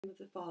Of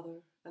the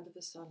Father, and of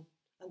the Son,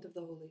 and of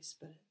the Holy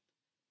Spirit.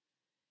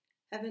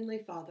 Heavenly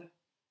Father,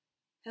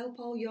 help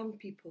all young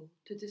people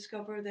to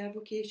discover their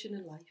vocation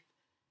in life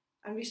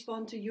and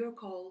respond to your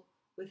call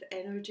with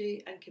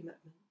energy and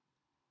commitment.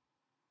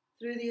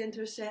 Through the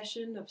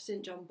intercession of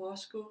St. John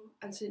Bosco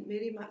and St.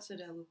 Mary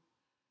Mazzarello,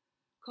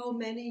 call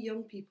many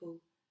young people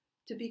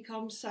to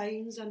become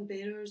signs and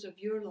bearers of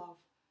your love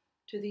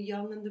to the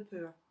young and the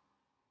poor,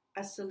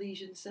 as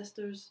Salesian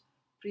Sisters,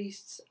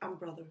 priests and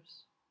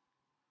brothers.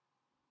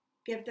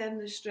 Give them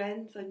the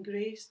strength and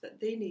grace that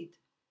they need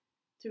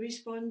to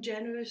respond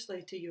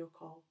generously to your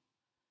call,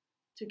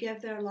 to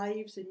give their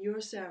lives in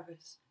your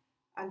service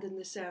and in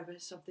the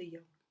service of the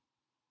young.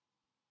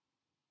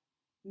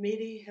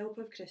 Mary, help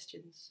of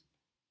Christians,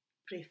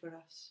 pray for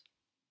us.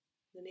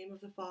 In the name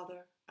of the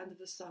Father, and of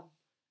the Son,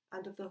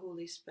 and of the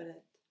Holy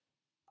Spirit.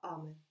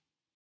 Amen.